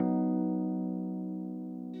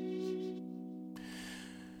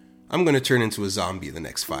I'm going to turn into a zombie in the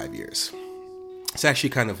next 5 years. It's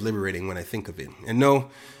actually kind of liberating when I think of it. And no,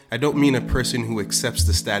 I don't mean a person who accepts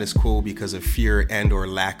the status quo because of fear and or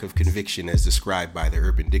lack of conviction as described by the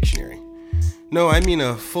Urban Dictionary. No, I mean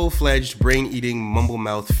a full-fledged, brain-eating,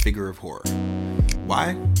 mumble-mouthed figure of horror.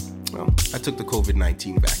 Why? Well, I took the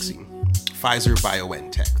COVID-19 vaccine. Pfizer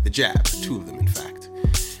BioNTech, the jab, 2 of them in fact.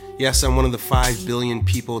 Yes, I'm one of the 5 billion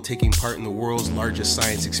people taking part in the world's largest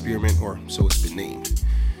science experiment, or so it's been named.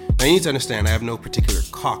 Now you need to understand, I have no particular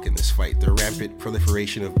cock in this fight. The rampant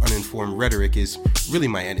proliferation of uninformed rhetoric is really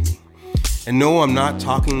my enemy. And no, I'm not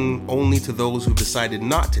talking only to those who've decided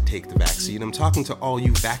not to take the vaccine. I'm talking to all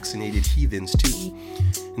you vaccinated heathens too.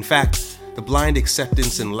 In fact, the blind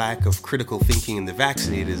acceptance and lack of critical thinking in the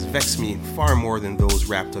vaccinated vex me far more than those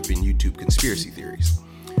wrapped up in YouTube conspiracy theories.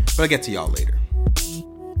 But I'll get to y'all later.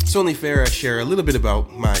 It's only fair I share a little bit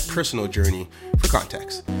about my personal journey for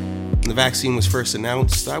context. When the vaccine was first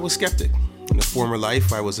announced, I was skeptic. In a former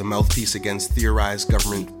life, I was a mouthpiece against theorized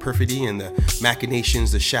government perfidy and the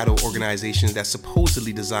machinations, the shadow organizations that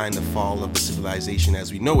supposedly designed the fall of the civilization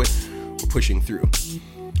as we know it were pushing through.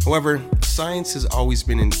 However, science has always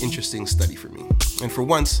been an interesting study for me. And for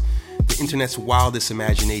once, the internet's wildest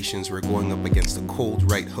imaginations were going up against the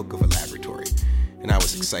cold right hook of a laboratory. And I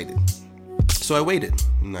was excited. So I waited,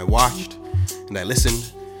 and I watched, and I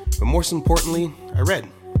listened, but most importantly, I read.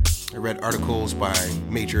 I read articles by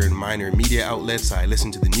major and minor media outlets, I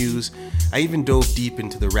listened to the news, I even dove deep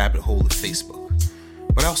into the rabbit hole of Facebook.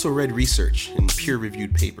 But I also read research and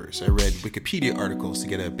peer-reviewed papers. I read Wikipedia articles to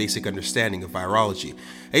get a basic understanding of virology.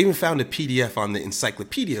 I even found a PDF on the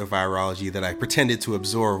Encyclopedia of Virology that I pretended to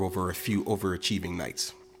absorb over a few overachieving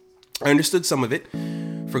nights. I understood some of it,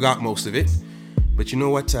 forgot most of it, but you know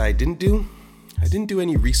what I didn't do? I didn't do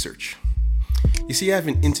any research. You see, I have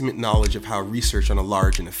an intimate knowledge of how research on a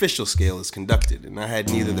large and official scale is conducted, and I had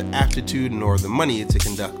neither the aptitude nor the money to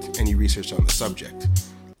conduct any research on the subject,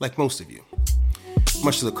 like most of you.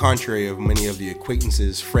 Much to the contrary of many of the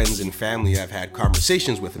acquaintances, friends, and family I've had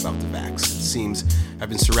conversations with about the vax. It seems I've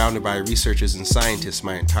been surrounded by researchers and scientists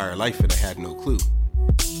my entire life and I had no clue.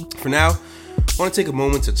 For now, I want to take a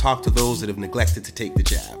moment to talk to those that have neglected to take the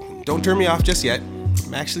jab. Don't turn me off just yet.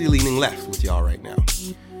 I'm actually leaning left with y'all right now.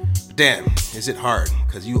 But damn, is it hard,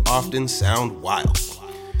 because you often sound wild.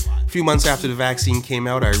 A few months after the vaccine came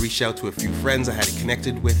out, I reached out to a few friends I hadn't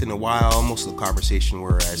connected with in a while. Most of the conversation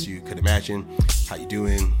were, as you could imagine, how you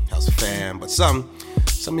doing, how's the fam, but some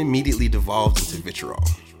immediately devolved into vitriol.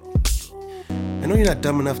 I know you're not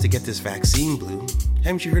dumb enough to get this vaccine, Bluu.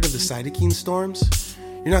 Haven't you heard of the cytokine storms?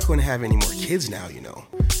 You're not going to have any more kids now, you know.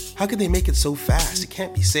 How could they make it so fast? It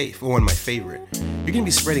can't be safe. Oh, and my favorite, you're going to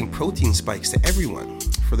be spreading protein spikes to everyone.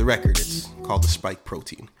 For the record, it's called the spike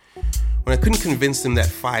protein. When I couldn't convince them that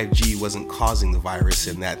 5G wasn't causing the virus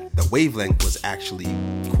and that the wavelength was actually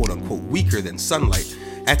quote-unquote weaker than sunlight,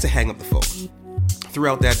 I had to hang up the phone.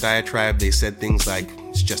 Throughout that diatribe, they said things like,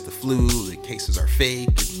 it's just the flu, the cases are fake,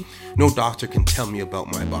 and no doctor can tell me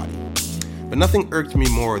about my body. But nothing irked me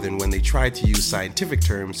more than when they tried to use scientific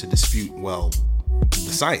terms to dispute, well,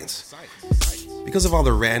 the science. Because of all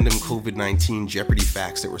the random COVID-19 Jeopardy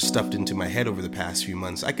facts that were stuffed into my head over the past few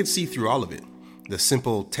months, I could see through all of it. The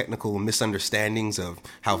simple technical misunderstandings of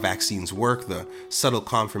how vaccines work, the subtle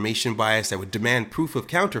confirmation bias that would demand proof of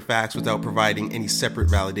counterfacts without providing any separate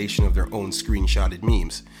validation of their own screenshotted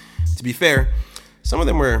memes. To be fair, some of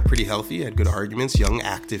them were pretty healthy, had good arguments, young,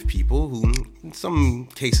 active people who, in some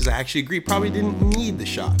cases I actually agree, probably didn't need the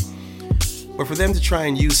shot. But for them to try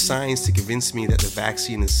and use science to convince me that the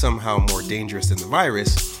vaccine is somehow more dangerous than the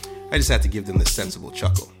virus, I just had to give them the sensible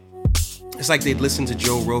chuckle. It's like they'd listen to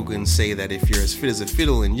Joe Rogan say that if you're as fit as a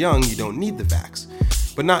fiddle and young, you don't need the vax.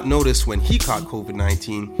 But not notice when he caught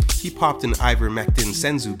COVID-19, he popped an ivermectin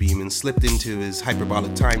senzu beam and slipped into his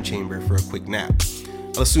hyperbolic time chamber for a quick nap.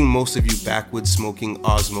 I'll assume most of you backwoods smoking,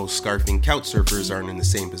 Osmo scarfing couch surfers aren't in the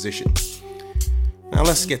same position. Now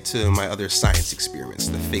let's get to my other science experiments,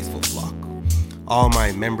 the faithful flock. All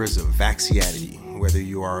my members of Vaxianity, whether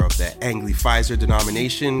you are of the Angli-Pfizer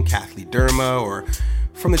denomination, Catholic Derma, or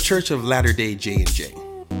from the Church of Latter-day J&J.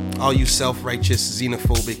 All you self-righteous,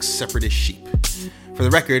 xenophobic, separatist sheep. For the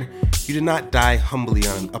record, you did not die humbly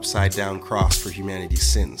on an upside-down cross for humanity's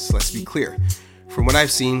sins. Let's be clear. From what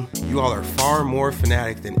I've seen, you all are far more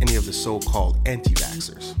fanatic than any of the so-called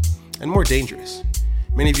anti-vaxxers, and more dangerous.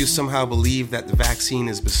 Many of you somehow believe that the vaccine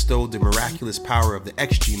has bestowed the miraculous power of the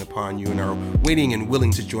X gene upon you and are waiting and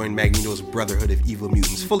willing to join Magneto's brotherhood of evil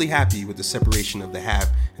mutants, fully happy with the separation of the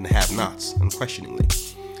have and the have-nots, unquestioningly.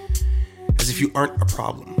 As if you aren't a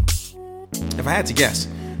problem. If I had to guess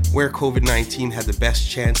where COVID-19 had the best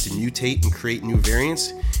chance to mutate and create new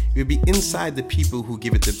variants, it would be inside the people who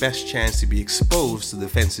give it the best chance to be exposed to the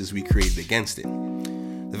defenses we created against it.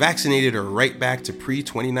 The vaccinated are right back to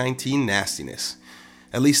pre-2019 nastiness.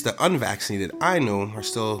 At least the unvaccinated I know are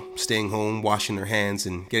still staying home, washing their hands,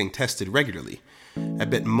 and getting tested regularly. I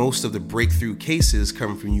bet most of the breakthrough cases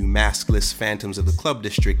come from you maskless phantoms of the club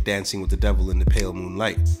district dancing with the devil in the pale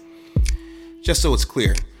moonlight. Just so it's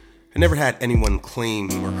clear, I never had anyone claim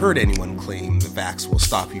or heard anyone claim the vax will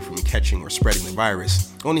stop you from catching or spreading the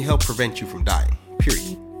virus, only help prevent you from dying,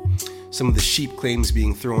 period. Some of the sheep claims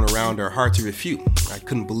being thrown around are hard to refute. I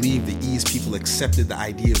couldn't believe the ease people accepted the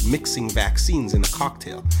idea of mixing vaccines in a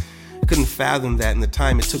cocktail. I couldn't fathom that in the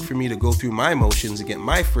time it took for me to go through my motions and get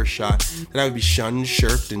my first shot, that I would be shunned,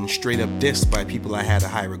 shirked, and straight up dissed by people I had a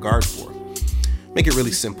high regard for. Make it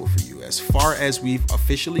really simple for you. As far as we've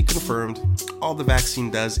officially confirmed, all the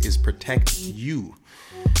vaccine does is protect you.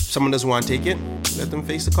 If someone doesn't want to take it, let them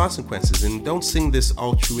face the consequences. And don't sing this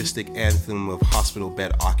altruistic anthem of hospital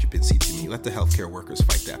bed occupancy to me. Let the healthcare workers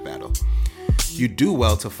fight that battle. You do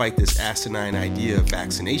well to fight this asinine idea of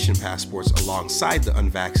vaccination passports alongside the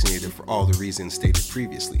unvaccinated for all the reasons stated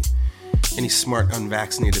previously. Any smart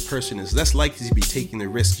unvaccinated person is less likely to be taking the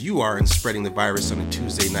risk you are in spreading the virus on a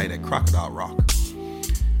Tuesday night at Crocodile Rock.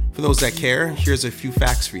 For those that care, here's a few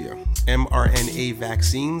facts for you. mRNA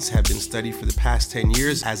vaccines have been studied for the past 10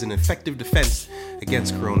 years as an effective defense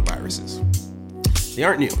against coronaviruses. They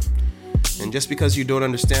aren't new. And just because you don't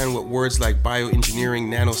understand what words like bioengineering,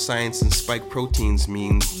 nanoscience, and spike proteins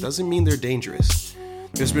mean, doesn't mean they're dangerous.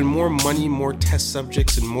 There's been more money, more test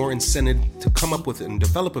subjects, and more incentive to come up with and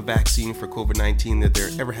develop a vaccine for COVID-19 than there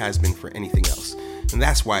ever has been for anything else. And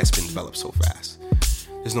that's why it's been developed so fast.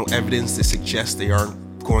 There's no evidence to suggest they aren't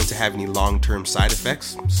going to have any long-term side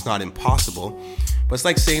effects. It's not impossible. But it's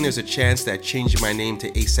like saying there's a chance that changing my name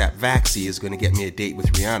to ASAP Vaxi is going to get me a date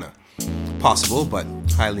with Rihanna. Possible, but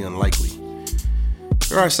highly unlikely.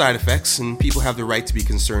 There are side effects, and people have the right to be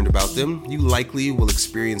concerned about them. You likely will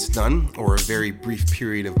experience none or a very brief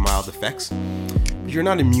period of mild effects. But you're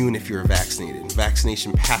not immune if you're vaccinated.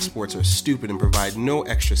 Vaccination passports are stupid and provide no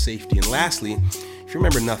extra safety. And lastly, if you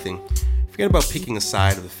remember nothing, forget about picking a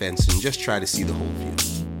side of the fence and just try to see the whole view.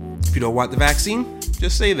 If you don't want the vaccine,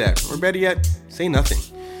 just say that. Or better yet, say nothing.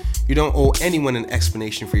 You don't owe anyone an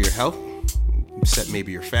explanation for your health, except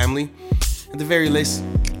maybe your family. At the very least,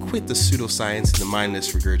 quit the pseudoscience and the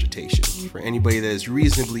mindless regurgitation. For anybody that is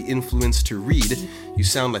reasonably influenced to read, you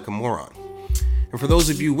sound like a moron. And for those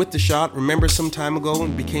of you with the shot, remember some time ago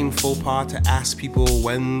it became faux pas to ask people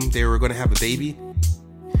when they were going to have a baby?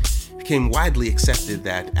 It became widely accepted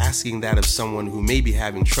that asking that of someone who may be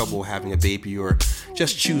having trouble having a baby or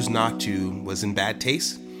just choose not to was in bad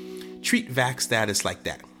taste. Treat vax status like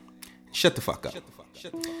that. Shut the fuck up.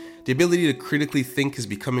 The ability to critically think is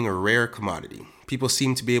becoming a rare commodity. People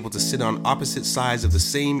seem to be able to sit on opposite sides of the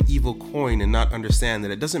same evil coin and not understand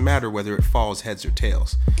that it doesn't matter whether it falls heads or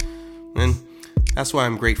tails. And that's why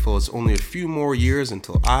I'm grateful it's only a few more years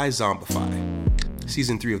until I zombify.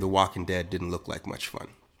 Season 3 of The Walking Dead didn't look like much fun.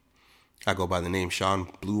 I go by the name Sean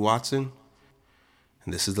Bluu Watson,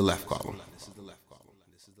 and this is The Left Column.